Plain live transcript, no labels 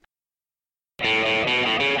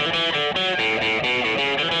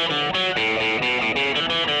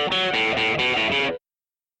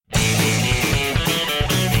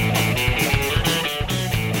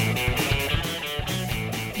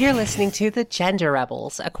listening to The Gender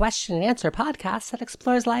Rebels, a question and answer podcast that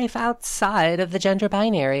explores life outside of the gender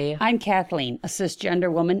binary. I'm Kathleen, a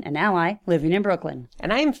cisgender woman and ally living in Brooklyn.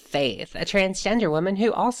 And I'm Faith, a transgender woman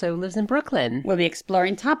who also lives in Brooklyn. We'll be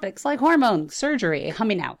exploring topics like hormones, surgery,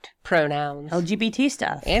 coming out, pronouns, LGBT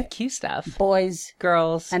stuff, and Q stuff, boys,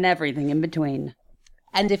 girls, and everything in between.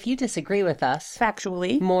 And if you disagree with us,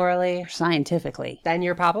 factually, morally, or scientifically, then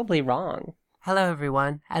you're probably wrong. Hello,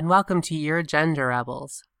 everyone, and welcome to Your Gender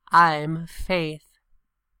Rebels. I'm Faith.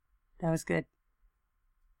 That was good.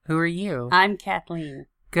 Who are you? I'm Kathleen.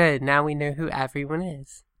 Good, now we know who everyone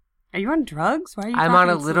is. Are you on drugs? Why are you I'm on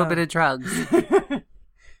a slow? little bit of drugs.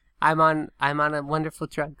 I'm on a wonderful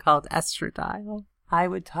drug called estradiol. I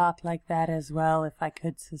would talk like that as well if I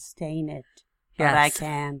could sustain it. But Yes. I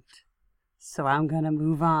can't. So I'm going to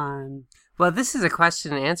move on. Well, this is a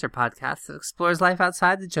question and answer podcast that explores life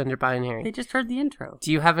outside the gender binary. They just heard the intro.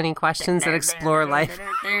 Do you have any questions that explore life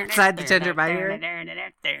outside the gender binary?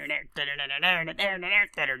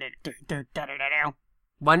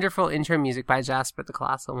 Wonderful intro music by Jasper the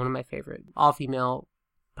Colossal, one of my favorite all-female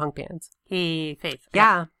punk bands. Hey, Faith.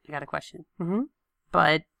 Yeah. I got a question. Mm-hmm.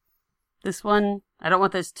 But this one, I don't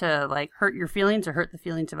want this to hurt your feelings or hurt the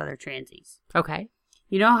feelings of other transies. Okay.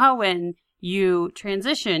 You know how when you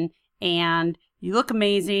transition and you look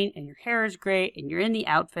amazing and your hair is great and you're in the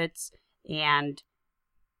outfits and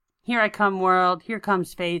here I come world, here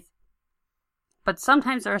comes Faith. But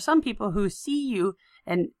sometimes there are some people who see you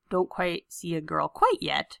and don't quite see a girl quite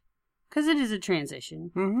yet because it is a transition.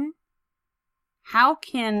 Mm-hmm. How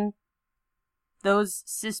can those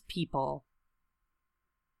cis people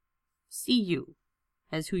see you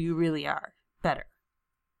as who you really are better?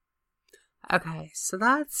 Okay, so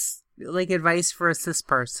that's like advice for a cis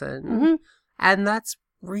person. Mm-hmm. And that's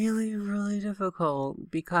really, really difficult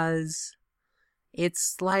because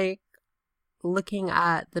it's like looking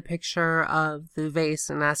at the picture of the vase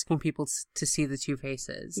and asking people to see the two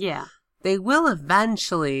faces. Yeah. They will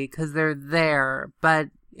eventually because they're there, but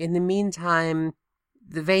in the meantime,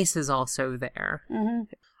 the vase is also there. Mm-hmm.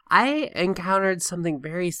 I encountered something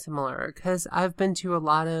very similar because I've been to a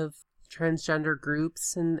lot of transgender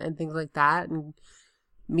groups and things like that and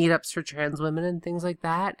meetups for trans women and things like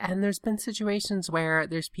that. And there's been situations where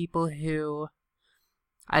there's people who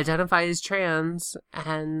identify as trans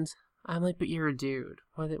and I'm like, but you're a dude.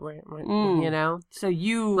 You know? So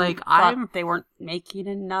you thought they weren't making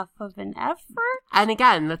enough of an effort? And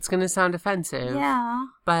again, that's going to sound offensive. Yeah.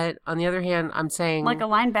 But on the other hand, I'm saying... like a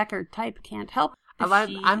linebacker type can't help.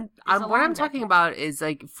 What I'm talking about is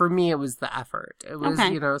like, for me, it was the effort. It was,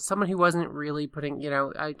 okay. Someone who wasn't really putting,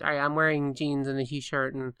 I'm wearing jeans and a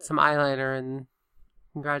t-shirt and some eyeliner and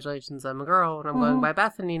congratulations, I'm a girl and I'm going by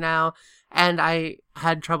Bethany now. And I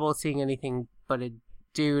had trouble seeing anything but a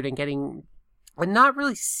dude and not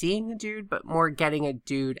really seeing a dude, but more getting a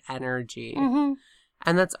dude energy. Mm-hmm.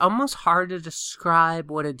 And that's almost hard to describe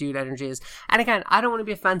what a dude energy is. And again, I don't want to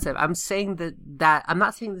be offensive. I'm saying that I'm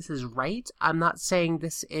not saying this is right. I'm not saying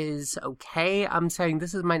this is okay. I'm saying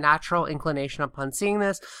this is my natural inclination upon seeing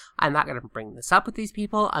this. I'm not going to bring this up with these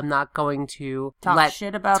people. I'm not going to talk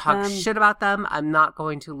shit about them. I'm not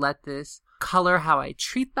going to let this color how I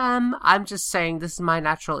treat them. I'm just saying this is my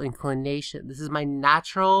natural inclination. This is my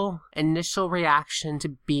natural initial reaction to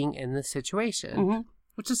being in this situation. Mm-hmm.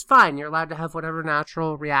 Which is fine. You're allowed to have whatever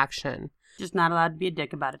natural reaction. Just not allowed to be a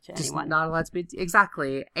dick about it to anyone. Not allowed to be...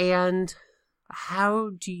 Exactly. And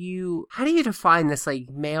how do you define this, like,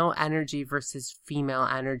 male energy versus female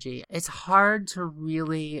energy? It's hard to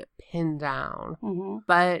really pin down. Mm-hmm.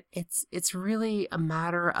 But it's really a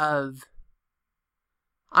matter of...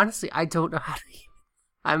 Honestly, I don't know how to...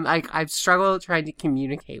 I've struggled trying to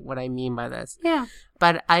communicate what I mean by this. Yeah.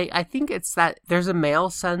 But I think it's that there's a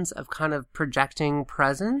male sense of kind of projecting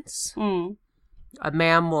presence. Mm. A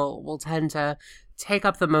man will tend to take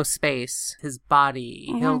up the most space, his body.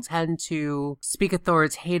 Mm-hmm. He'll tend to speak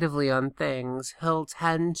authoritatively on things. He'll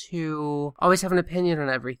tend to always have an opinion on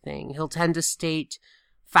everything. He'll tend to state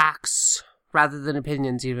facts rather than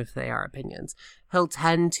opinions, even if they are opinions. He'll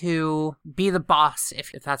tend to be the boss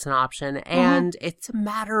if that's an option. And it's a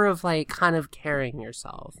matter of like kind of carrying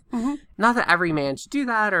yourself. Mm-hmm. Not that every man should do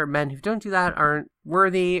that or men who don't do that aren't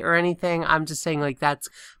worthy or anything. I'm just saying like that's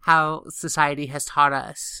how society has taught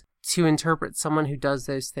us to interpret someone who does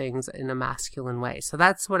those things in a masculine way. So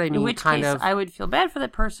that's what I mean. In which case, I would feel bad for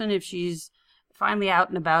that person if she's finally out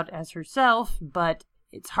and about as herself, but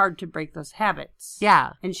it's hard to break those habits.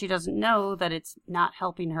 Yeah. And she doesn't know that it's not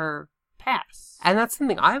helping her pass. And that's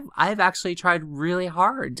something I've actually tried really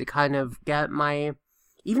hard to kind of get my,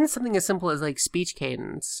 even something as simple as like speech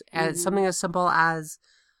cadence, as something as simple as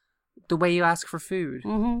the way you ask for food.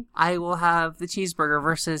 Mm-hmm. I will have the cheeseburger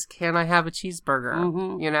versus can I have a cheeseburger?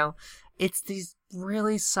 Mm-hmm. You know, it's these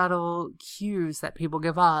really subtle cues that people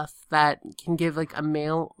give off that can give like a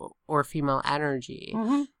male or female energy.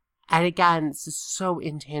 Mm-hmm. And again, this is so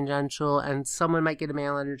intangential, and someone might get a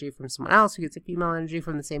male energy from someone else who gets a female energy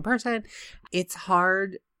from the same person. It's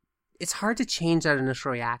hard to change that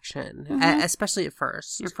initial reaction, especially at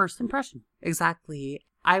first. Your first impression. Exactly.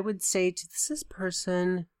 I would say to the cis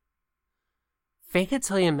person, fake it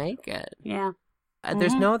till you make it. Yeah.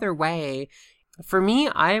 There's no other way. For me,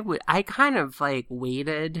 I kind of like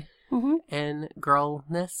waited in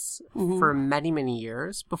girlness for many, many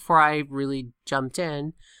years before I really jumped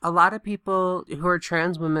in. A lot of people who are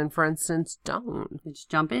trans women, for instance, don't. They just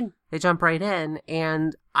jump in. They jump right in.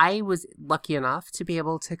 And I was lucky enough to be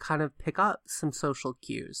able to kind of pick up some social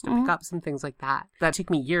cues, to pick up some things like that. That took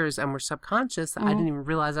me years and were subconscious that I didn't even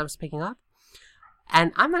realize I was picking up.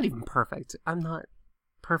 And I'm not even perfect. I'm not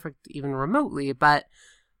perfect even remotely, but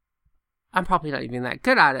I'm probably not even that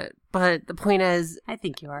good at it. But the point is, I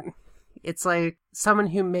think you are. It's like someone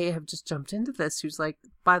who may have just jumped into this who's like,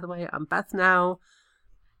 by the way, I'm Beth now.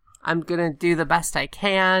 I'm going to do the best I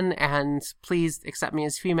can, and please accept me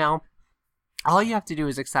as female. All you have to do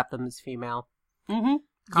is accept them as female. Mm-hmm.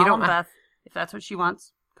 Call them Beth. If that's what she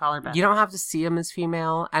wants, call her Beth. You don't have to see them as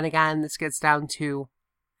female. And again, this gets down to,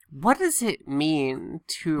 what does it mean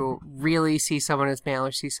to really see someone as male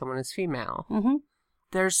or see someone as female? Mm-hmm.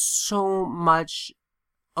 There's so much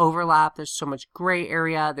overlap. There's so much gray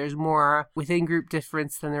area. There's more within group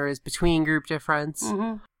difference than there is between group difference.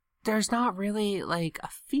 Mm-hmm. There's not really like a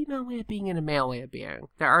female way of being and a male way of being.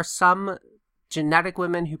 There are some genetic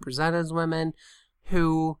women who present as women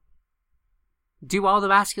who do all the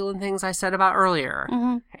masculine things I said about earlier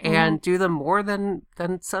and do them more than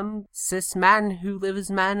some cis men who live as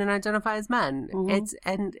men and identify as men.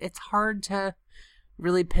 It's hard to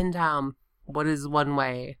really pin down what is one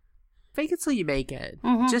way. Fake it till you make it.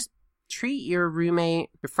 Just treat your roommate,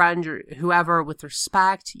 your friend, your whoever with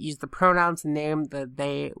respect. Use the pronouns and name that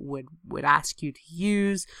they would ask you to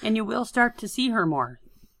use. And you will start to see her more.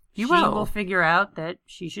 She will figure out that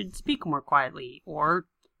she should speak more quietly or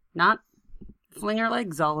not fling her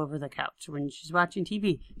legs all over the couch when she's watching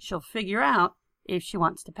TV. She'll figure out if she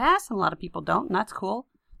wants to pass, and a lot of people don't, and that's cool.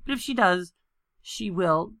 But if she does, she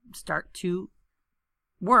will start to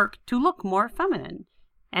work to look more feminine,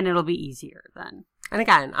 and it'll be easier then. And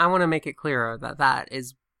again, I want to make it clearer that that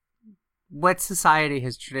is what society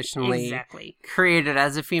has traditionally created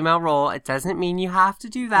as a female role. It doesn't mean you have to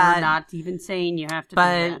do that. We're not even saying you have to do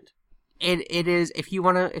that. But it is, if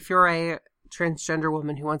you're a transgender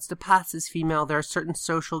woman who wants to pass as female, there are certain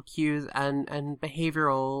social cues and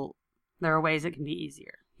behavioral. There are ways it can be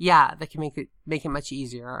easier. Yeah, that can make it much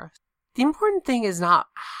easier. The important thing is not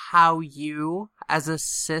how you, as a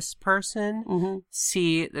cis person,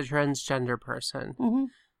 see the transgender person.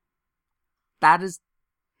 That is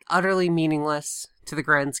utterly meaningless to the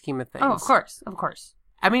grand scheme of things. Oh, of course.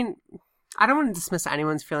 I mean, I don't want to dismiss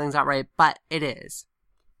anyone's feelings outright, but it is.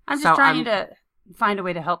 I'm just trying to find a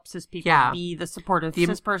way to help cis people be the supportive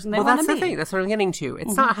cis person they want to be. Well, that's the thing. That's what I'm getting to.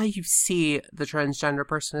 It's not how you see the transgender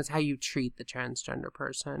person. It's how you treat the transgender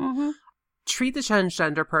person. Treat the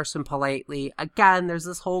transgender person politely. Again, there's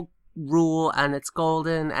this whole rule, and it's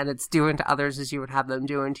golden, and it's do unto others as you would have them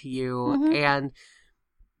do unto you. And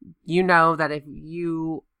you know that if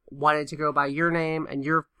you wanted to go by your name and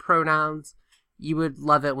your pronouns, you would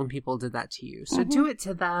love it when people did that to you. So do it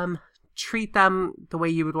to them. Treat them the way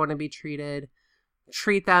you would want to be treated.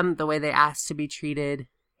 Treat them the way they ask to be treated.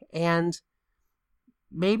 And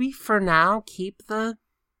maybe for now, keep the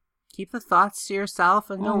thoughts to yourself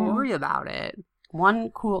and don't worry about it. One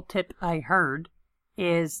cool tip I heard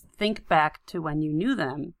is think back to when you knew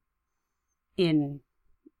them in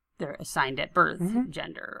their assigned at birth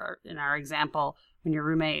gender. Or in our example, when your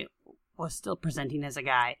roommate was still presenting as a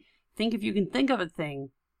guy. Think if you can think of a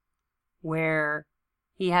thing where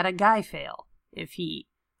he had a guy fail. If he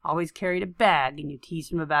always carried a bag and you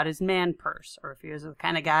teased him about his man purse, or if he was the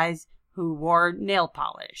kind of guys who wore nail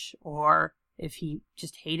polish, or if he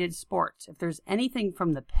just hated sports. If there's anything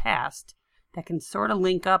from the past that can sort of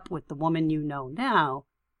link up with the woman you know now,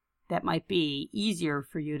 that might be easier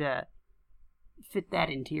for you to fit that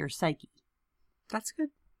into your psyche. That's good.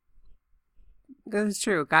 That's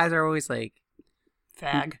true. Guys are always like,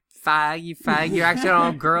 fag. Fag, you fag. You're acting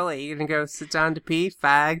all girly. You're going to go sit down to pee?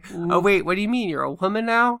 Fag. Oh, wait, what do you mean? You're a woman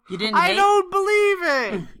now? I don't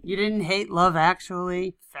believe it! You didn't hate Love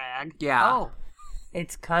Actually? Fag. Yeah. Oh.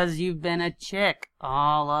 It's 'cause you've been a chick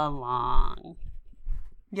all along.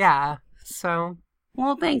 Yeah, so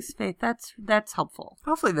Well, thanks, Faith. That's helpful.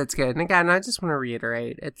 Hopefully that's good. And again, I just want to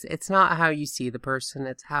reiterate, it's not how you see the person,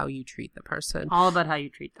 it's how you treat the person. All about how you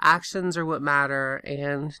treat them. Actions are what matter,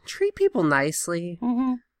 and treat people nicely.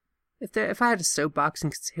 Mm-hmm. If I had a soapbox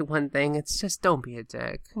and could say one thing, it's just don't be a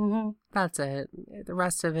dick. Mm-hmm. That's it. The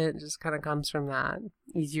rest of it just kind of comes from that.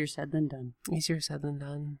 Easier said than done. Easier said than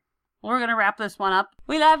done. We're going to wrap this one up.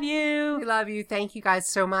 We love you. We love you. Thank you guys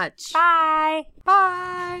so much. Bye.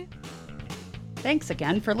 Bye. Thanks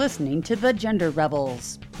again for listening to The Gender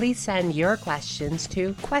Rebels. Please send your questions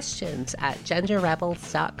to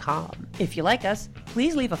questions@genderrebels.com. If you like us,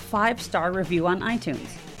 please leave a 5-star review on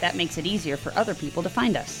iTunes. That makes it easier for other people to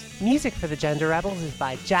find us. Music for The Gender Rebels is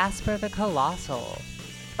by Jasper the Colossal.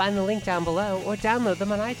 Find the link down below or download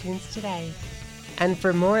them on iTunes today. And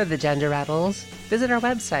for more of The Gender Rebels, visit our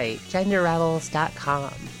website,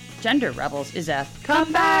 genderrebels.com. Gender Rebels is a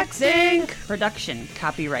Comeback Sync production.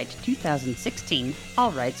 Copyright 2016.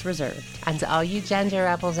 All rights reserved. And to all you gender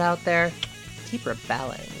rebels out there, keep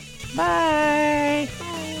rebelling. Bye.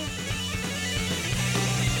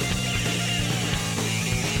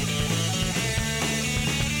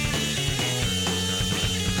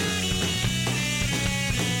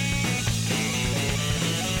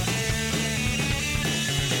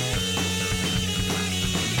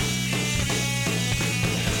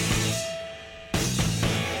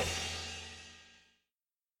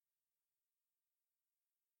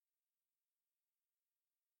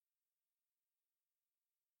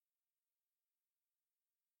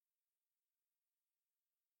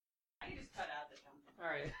 I just cut out the jump. All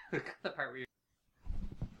right, the part where you're...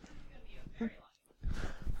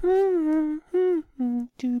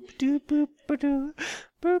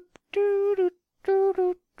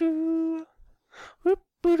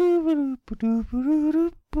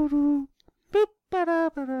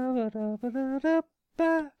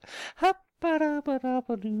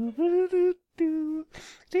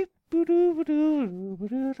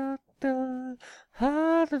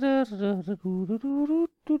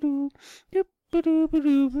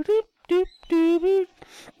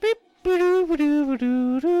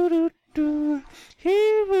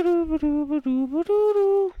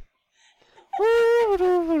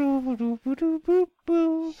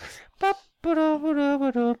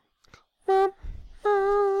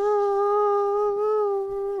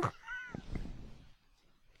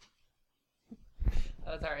 That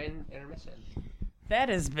was our intermission. That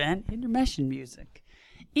has been intermission music.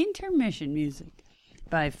 Intermission music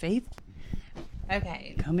by Faith.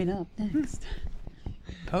 Okay. Coming up next.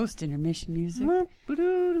 Post intermission music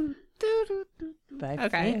by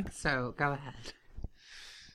Okay, Faith. so go ahead.